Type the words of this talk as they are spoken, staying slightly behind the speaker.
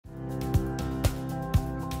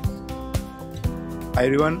Hi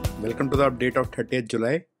everyone, welcome to the update of 30th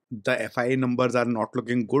July. The FII numbers are not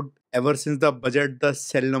looking good. Ever since the budget, the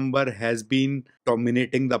sell number has been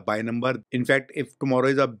dominating the buy number. In fact, if tomorrow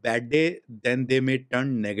is a bad day, then they may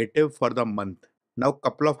turn negative for the month. Now,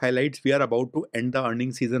 couple of highlights. We are about to end the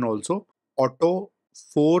earnings season also. Auto,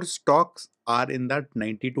 4 stocks are in that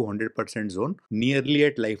 90 to 100% zone, nearly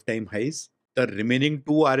at lifetime highs. The remaining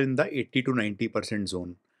 2 are in the 80 to 90%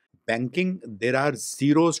 zone. Banking, there are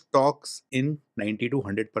 0 stocks in 90 to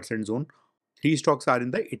 100% zone. 3 stocks are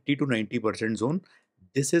in the 80 to 90% zone.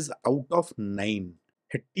 This is out of 9.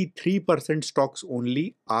 33% stocks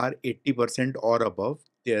only are 80% or above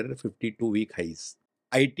their 52-week highs.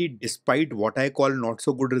 IT, despite what I call not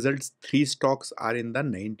so good results, 3 stocks are in the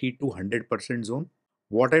 90 to 100% zone.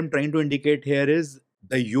 What I'm trying to indicate here is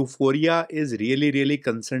the euphoria is really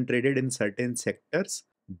concentrated in certain sectors,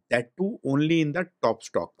 that too only in the top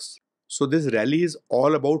stocks. So this rally is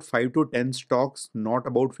all about 5 to 10 stocks, not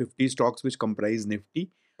about 50 stocks which comprise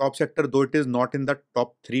Nifty. Top sector, though it is not in the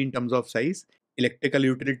top 3 in terms of size, electrical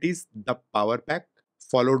utilities, the power pack,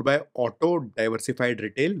 followed by auto, diversified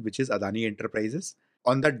retail, which is Adani Enterprises.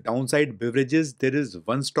 On the downside, beverages, there is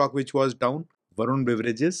one stock which was down, Varun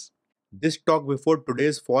Beverages. This stock before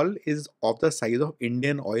today's fall is of the size of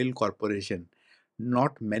Indian Oil Corporation.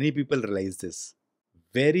 Not many people realize this.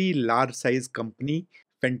 Very large size company,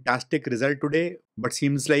 fantastic result today, but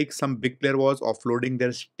seems like some big player was offloading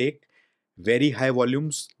their stake. Very high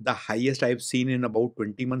volumes, the highest I've seen in about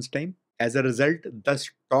 20 months time. As a result, the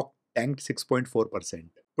stock tanked 6.4%.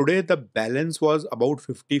 Today, the balance was about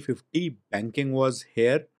 50-50. Banking was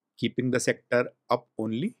here, keeping the sector up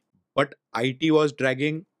only. But IT was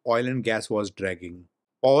dragging, oil and gas was dragging.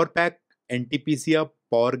 Power pack, NTPC up,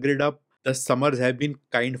 power grid up. The summers have been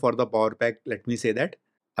kind for the power pack, let me say that.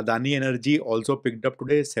 Adani Energy also picked up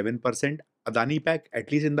today 7%. Adani pack,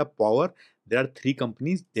 at least in the power, there are 3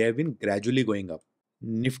 companies, they have been gradually going up.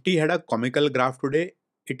 Nifty had a comical graph today.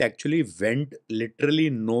 It actually went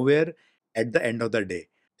literally nowhere at the end of the day.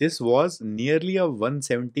 This was nearly a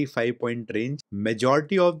 175 point range.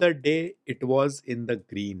 Majority of the day it was in the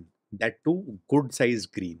green. That too good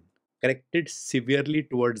sized green. Corrected severely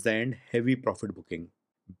towards the end, heavy profit booking.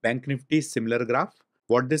 Bank Nifty similar graph.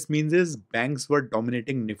 What this means is banks were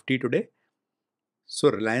dominating Nifty today. So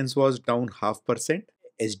Reliance was down 0.5%,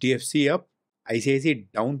 HDFC up, ICICI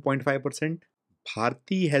down 0.5%.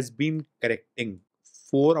 Bharti has been correcting.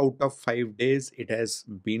 4 out of 5 days it has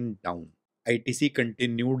been down. ITC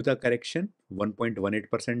continued the correction,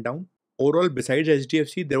 1.18% down. Overall, besides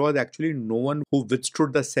HDFC, there was actually no one who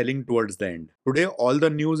withstood the selling towards the end. Today, all the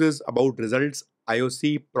news is about results.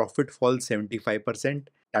 IOC profit falls 75%.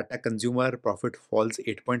 Tata Consumer profit falls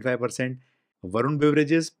 8.5%. Varun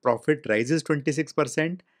Beverages profit rises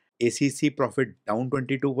 26%. ACC profit down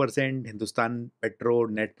 22%. Hindustan Petro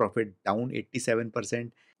net profit down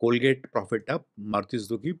 87%. Colgate profit up. Maruti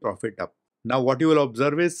Suzuki profit up. Now, what you will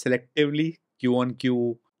observe is selectively Q on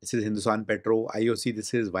Q. This is Hindustan Petro. IOC,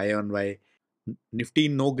 this is Y on Y. Nifty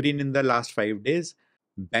no green in the last 5 days.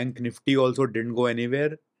 Bank Nifty also didn't go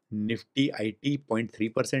anywhere. Nifty IT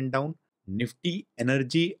 0.3% down. Nifty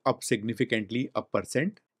Energy up significantly, up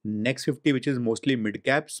percent. Next 50, which is mostly mid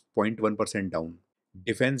caps, 0.1% down.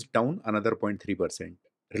 Defense down another 0.3%.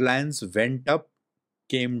 Reliance went up,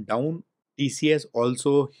 came down. TCS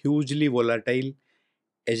also hugely volatile.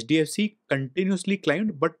 HDFC continuously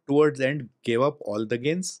climbed, but towards the end gave up all the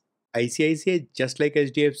gains. ICICI, just like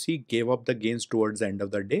HDFC, gave up the gains towards the end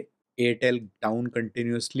of the day. Airtel down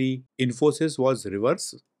continuously. Infosys was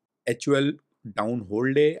reverse. HUL down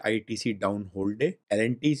whole day. ITC down whole day.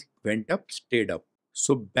 L&T went up, stayed up.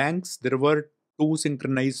 So banks, there were 2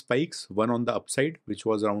 synchronized spikes, one on the upside, which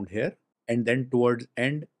was around here, and then towards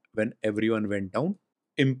end when everyone went down.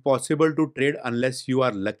 Impossible to trade unless you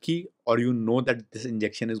are lucky or you know that this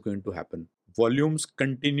injection is going to happen. Volumes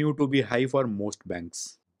continue to be high for most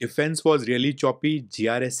banks. Defense was really choppy.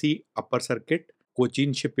 GRSE upper circuit,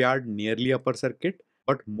 Cochin Shipyard nearly upper circuit,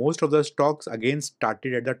 but most of the stocks again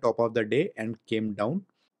started at the top of the day and came down.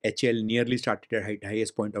 HL nearly started at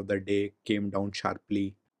highest point of the day, came down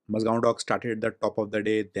sharply. Mazgaon Dock started at the top of the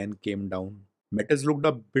day, then came down. Metals looked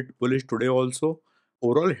a bit bullish today also.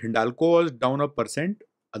 Overall, Hindalco was down 1%.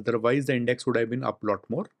 Otherwise, the index would have been up a lot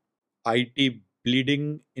more. IT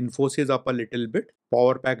bleeding, Infosys up a little bit.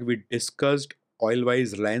 Power pack we discussed.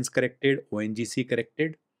 Oil-wise, Reliance corrected. ONGC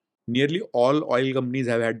corrected. Nearly all oil companies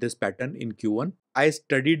have had this pattern in Q1. I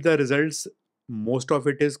studied the results. Most of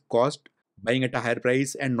it is cost, buying at a higher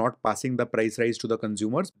price and not passing the price rise to the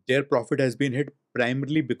consumers. Their profit has been hit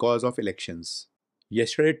primarily because of elections.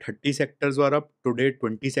 Yesterday, 30 sectors were up. Today,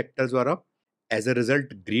 20 sectors were up. As a result,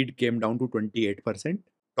 greed came down to 28%.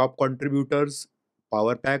 Top contributors: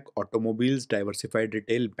 Power Pack, automobiles, diversified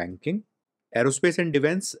retail, banking. Aerospace and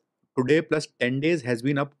defense today plus 10 days has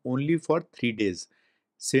been up only for 3 days.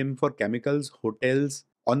 Same for chemicals, hotels.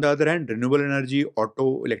 On the other hand, renewable energy,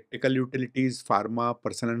 auto, electrical utilities, pharma,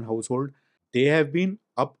 personal and household, they have been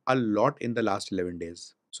up a lot in the last 11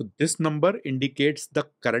 days. So this number indicates the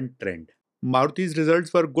current trend. Maruti's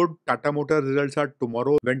results were good. Tata Motors results are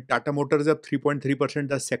tomorrow. When Tata Motors is up 3.3%,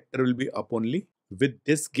 the sector will be up only. With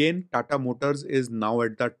this gain, Tata Motors is now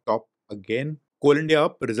at the top again. Coal India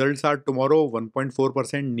up. Results are tomorrow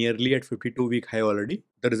 1.4%, nearly at 52-week high already.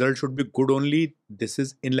 The result should be good only. This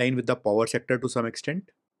is in line with the power sector to some extent.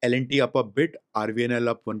 L&T up a bit. RVNL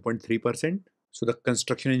up 1.3%. So the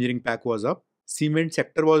construction engineering pack was up. Cement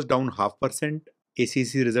sector was down 0.5%.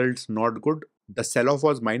 ACC results not good. The sell-off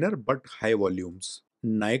was minor but high volumes.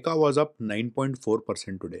 Nykaa was up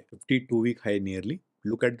 9.4% today, 52-week high nearly.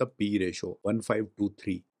 Look at the P ratio,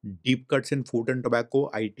 1523. Deep cuts in food and tobacco,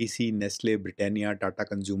 ITC, Nestle, Britannia, Tata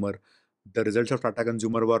Consumer. The results of Tata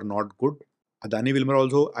Consumer were not good. Adani Wilmar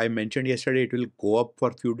also, I mentioned yesterday, it will go up for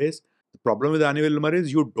a few days. The problem with Adani Wilmar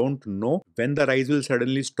is you don't know when the rise will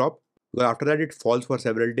suddenly stop, because after that it falls for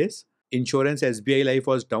several days. Insurance, SBI Life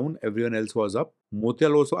was down, everyone else was up.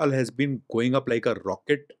 Motilal Oswal has been going up like a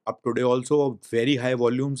rocket. Up today also, very high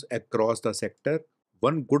volumes across the sector.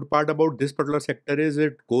 One good part about this particular sector is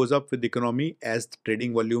it goes up with the economy as the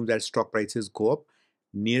trading volumes, as stock prices go up.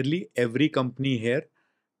 Nearly every company here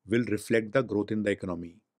will reflect the growth in the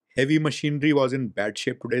economy. Heavy machinery was in bad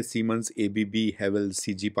shape today. Siemens, ABB, Havells,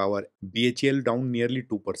 CG Power, BHEL down nearly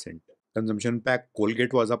 2%. Consumption pack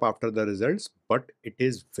Colgate was up after the results, but it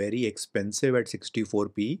is very expensive at 64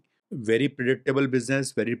 p. Very predictable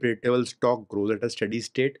business, very predictable stock, grows at a steady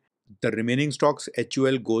state. The remaining stocks,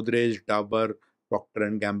 HUL, Godrej, Dabur, Procter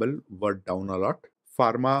and Gamble, were down a lot.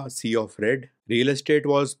 Pharma, sea of red. Real estate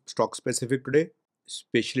was stock specific today.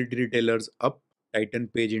 Specialty retailers up. Titan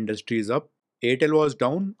Page Industries up. Airtel was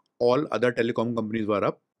down. All other telecom companies were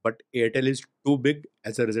up, but Airtel is too big.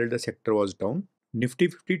 As a result, the sector was down. Nifty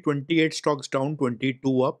 50, 28 stocks down,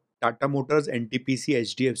 22 up. Tata Motors, NTPC,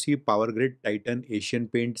 HDFC, Power Grid, Titan, Asian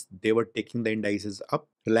Paints, they were taking the indices up.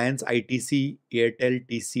 Reliance, ITC, Airtel,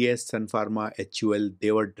 TCS, Sun Pharma, HUL,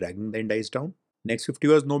 they were dragging the index down. Next 50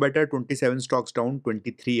 was no better, 27 stocks down,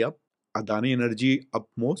 23 up. Adani Energy up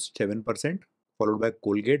most, 7%, followed by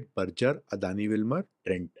Colgate, Berger, Adani Wilmar,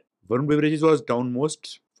 Trent. Varun Beverages was down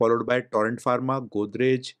most, followed by Torrent Pharma,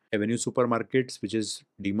 Godrej, Avenue Supermarkets, which is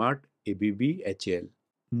DMart, ABB, HAL.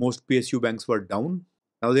 Most PSU banks were down.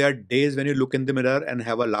 Now there are days when you look in the mirror and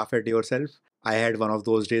have a laugh at yourself. I had one of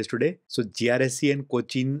those days today. So GRSC and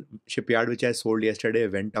Cochin Shipyard, which I sold yesterday,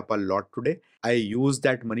 went up a lot today. I used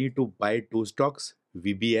that money to buy two stocks,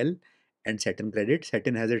 VBL and Saturn Credit.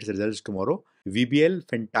 Saturn has its results tomorrow. VBL,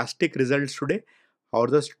 fantastic results today.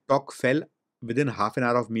 However, the stock fell within half an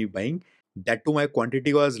hour of me buying. That too, my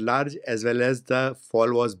quantity was large as well as the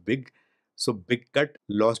fall was big. So big cut,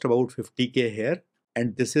 lost about 50k here,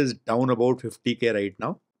 and this is down about 50k right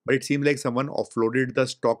now. But it seems like someone offloaded the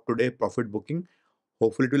stock today, profit booking.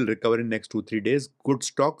 Hopefully it will recover in next 2-3 days. Good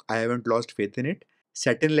stock. I haven't lost faith in it.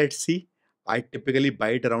 Saturn, let's see. I typically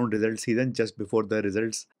buy it around result season, just before the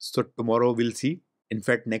results. So tomorrow we'll see. In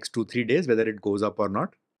fact, next 2-3 days whether it goes up or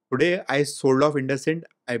not. Today I sold off IndusInd.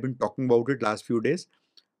 I've been talking about it last few days.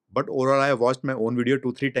 But overall, I watched my own video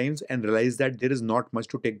 2-3 times and realized that there is not much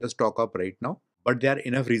to take the stock up right now. But there are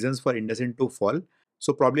enough reasons for IndusInd to fall.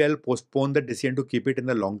 So probably I'll postpone the decision to keep it in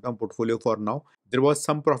the long-term portfolio for now. There was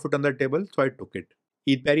some profit on the table, so I took it.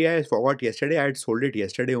 Ethereum, I forgot yesterday. I had sold it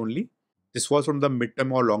yesterday only. This was from the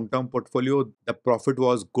mid-term or long-term portfolio. The profit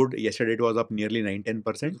was good. Yesterday it was up nearly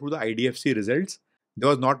 9-10%. Through the IDFC results, there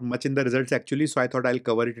was not much in the results actually, so I thought I'll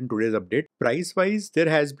cover it in today's update. Price-wise, there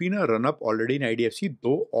has been a run-up already in IDFC,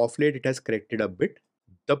 though off late it has corrected a bit.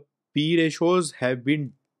 The P ratios have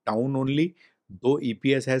been down only, though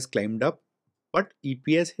EPS has climbed up, but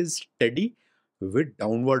EPS is steady with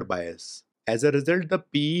downward bias. As a result, the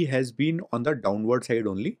PE has been on the downward side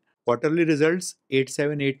only. Quarterly results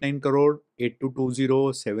 8789 crore,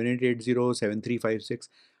 8220, 7880, 7356.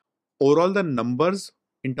 Overall, the numbers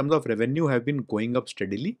in terms of revenue have been going up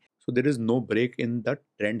steadily. So there is no break in the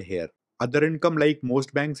trend here. Other income, like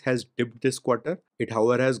most banks, has dipped this quarter. It,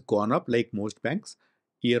 however, has gone up like most banks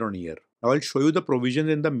year on year. Now I'll show you the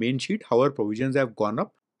provisions in the main sheet. However, provisions have gone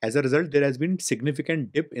up. As a result, there has been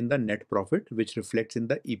significant dip in the net profit, which reflects in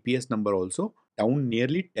the EPS number also, down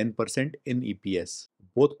nearly 10% in EPS.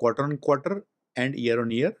 Both quarter on quarter and year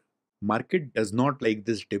on year, market does not like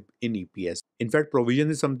this dip in EPS. In fact, provision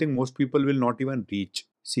is something most people will not even reach.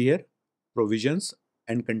 See here, provisions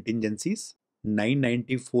and contingencies,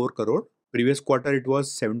 994 crore. Previous quarter it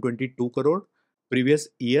was 722 crore. Previous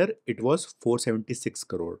year it was 476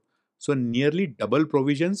 crore. So nearly double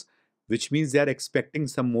provisions, which means they are expecting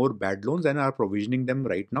some more bad loans and are provisioning them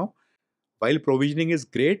right now. While provisioning is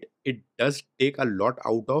great, it does take a lot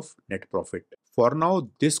out of net profit. For now,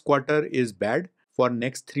 this quarter is bad. For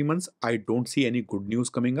next 3 months, I don't see any good news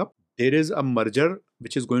coming up. There is a merger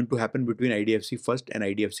which is going to happen between IDFC First and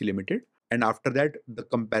IDFC Limited. And after that, the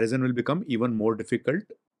comparison will become even more difficult.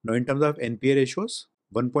 Now, in terms of NPA ratios,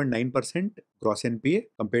 1.9% gross NPA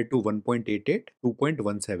compared to 1.88,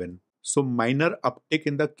 2.17. So minor uptick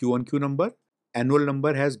in the Q1Q number. Annual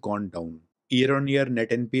number has gone down. Year on year net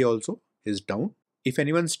NPA also is down. If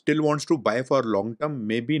anyone still wants to buy for long term,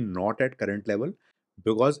 maybe not at current level,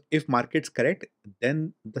 because if markets correct,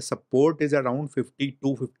 then the support is around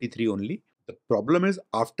 52, 53 only. The problem is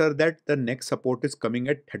after that, the next support is coming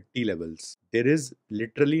at 30 levels. There is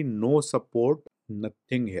literally no support,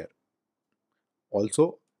 nothing here.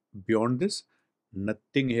 Also, beyond this,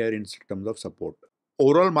 nothing here in terms of support.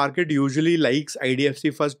 Overall market usually likes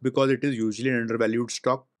IDFC First because it is usually an undervalued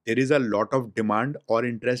stock. There is a lot of demand or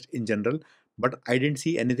interest in general, but I didn't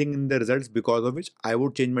see anything in the results because of which I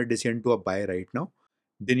would change my decision to a buy right now.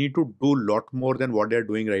 They need to do a lot more than what they're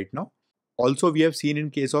doing right now. Also, we have seen in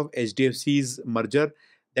case of HDFC's merger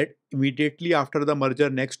that immediately after the merger,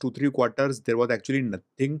 next 2-3 quarters, there was actually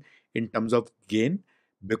nothing in terms of gain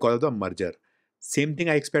because of the merger. Same thing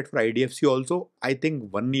I expect for IDFC also. I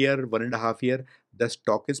think 1 year, 1.5 year, the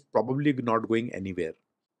stock is probably not going anywhere.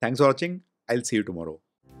 Thanks for watching. I'll see you tomorrow.